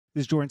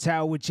This is Jordan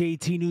Tower with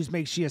JT News.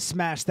 Make sure you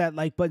smash that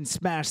like button,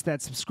 smash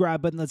that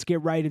subscribe button. Let's get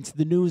right into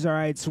the news. All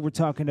right, so we're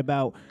talking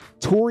about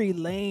Tory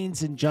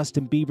Lanez and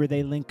Justin Bieber.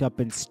 They link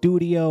up in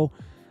studio.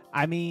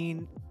 I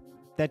mean,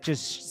 that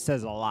just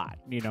says a lot.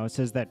 You know, it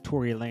says that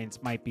Tory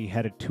Lanez might be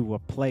headed to a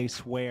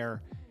place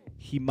where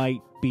he might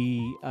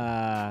be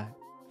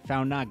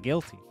found not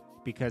guilty.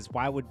 Because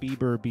why would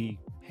Bieber be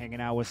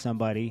hanging out with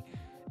somebody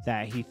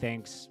that he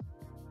thinks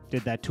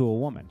did that to a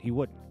woman? He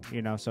wouldn't,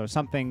 you know, so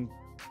something's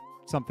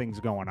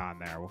going on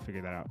there. We'll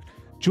figure that out.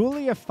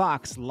 Julia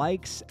Fox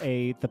likes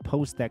the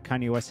post that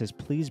Kanye West says,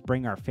 "Please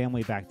bring our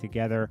family back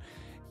together."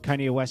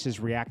 Kanye West is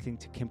reacting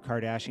to Kim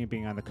Kardashian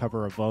being on the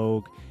cover of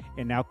Vogue.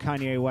 And now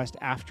Kanye West,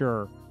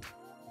 after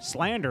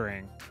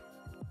slandering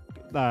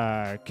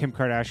Kim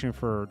Kardashian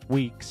for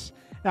weeks.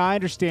 Now, I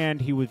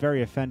understand he was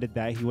very offended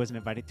that he wasn't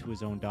invited to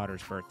his own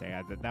daughter's birthday.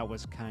 That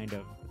was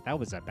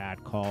a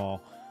bad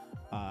call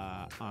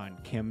on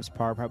Kim's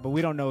part, but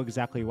we don't know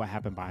exactly what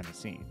happened behind the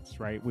scenes,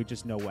 right? We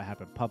just know what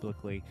happened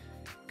publicly.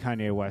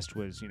 Kanye West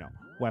was,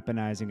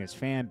 weaponizing his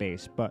fan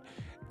base, but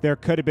there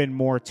could have been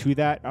more to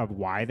that of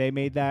why they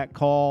made that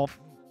call.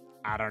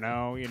 I don't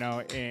know,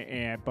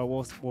 but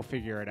we'll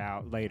figure it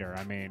out later.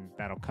 I mean,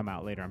 that'll come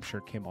out later. I'm sure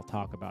Kim will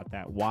talk about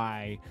that.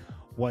 Why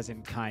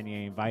wasn't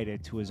Kanye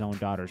invited to his own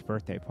daughter's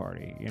birthday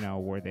party?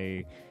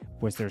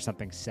 Was there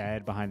something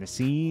said behind the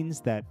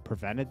scenes that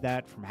prevented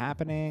that from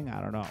happening?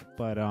 I don't know.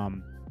 But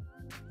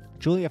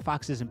Julia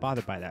Fox isn't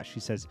bothered by that.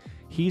 She says,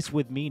 "He's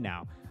with me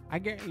now."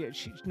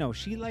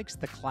 She likes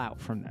the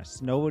clout from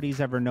this. Nobody's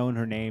ever known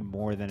her name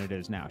more than it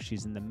is now.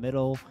 She's in the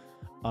middle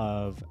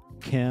of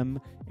Kim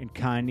and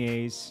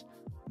Kanye's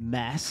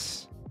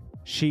mess.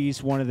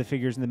 She's one of the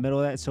figures in the middle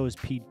of that. So is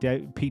Pete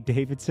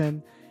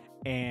Davidson.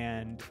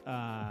 And,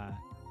 I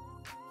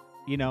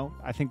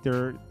think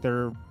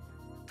they're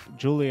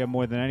Julia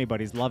more than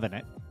anybody's loving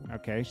it.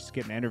 Okay. She's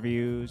getting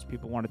interviews.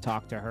 People want to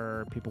talk to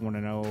her. People want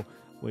to know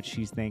what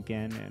she's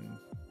thinking. And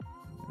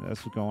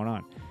that's what's going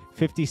on.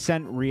 50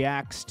 Cent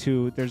reacts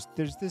to, there's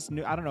this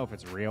new, I don't know if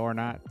it's real or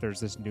not. There's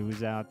this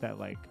news out that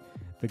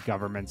the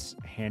government's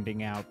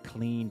handing out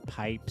clean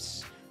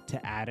pipes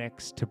to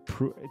addicts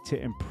to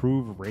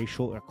improve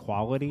racial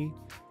equality.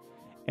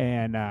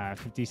 And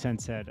 50 Cent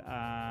said,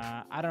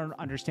 "I don't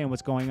understand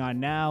what's going on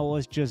now.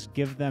 Let's just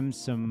give them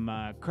some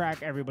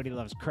crack. Everybody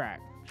loves crack."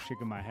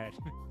 Shaking my head.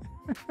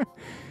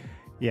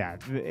 Yeah,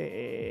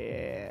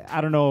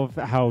 I don't know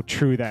how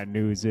true that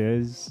news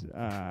is,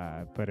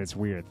 but it's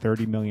weird.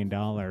 $30 million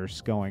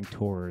going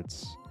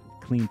towards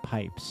clean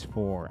pipes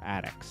for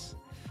addicts.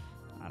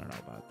 I don't know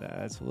about that.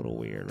 That's a little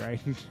weird,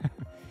 right?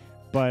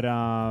 But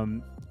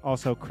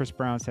also, Chris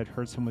Brown said,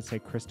 "Heard someone say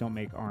Chris don't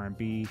make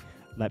R&B.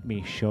 Let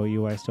me show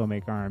you I still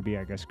make R&B."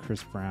 I guess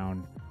Chris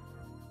Brown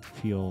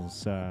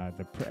feels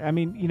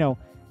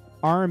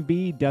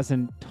R&B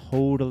doesn't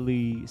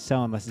totally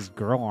sell unless it's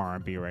girl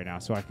R&B right now.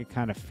 So I could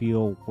kind of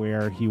feel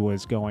where he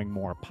was going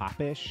more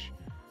popish.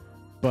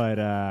 But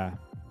I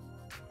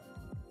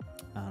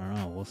don't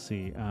know. We'll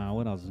see.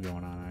 What else is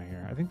going on out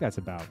here? I think there's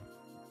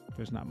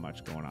not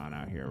much going on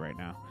out here right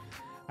now.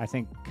 I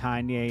think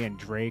Kanye and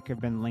Drake have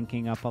been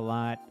linking up a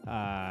lot.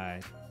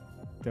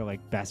 They're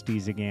like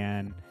besties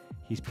again.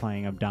 He's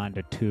playing up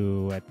Donda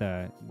 2 at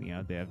the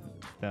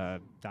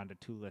Donda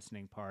 2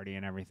 listening party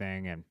and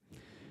everything. And,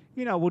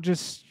 we'll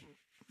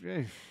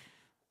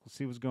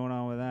see what's going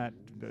on with that.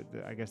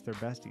 I guess they're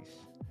besties.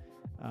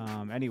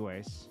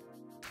 Anyways.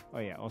 Oh,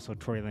 yeah. Also,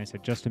 Tory Lanez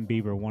said, "Justin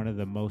Bieber, one of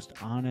the most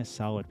honest,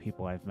 solid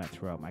people I've met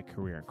throughout my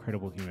career.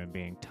 Incredible human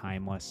being,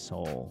 timeless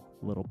soul,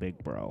 little big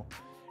bro."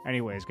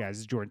 Anyways, guys,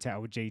 this is Jordan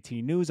Tower with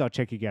JT News. I'll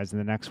check you guys in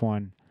the next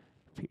one.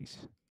 Peace.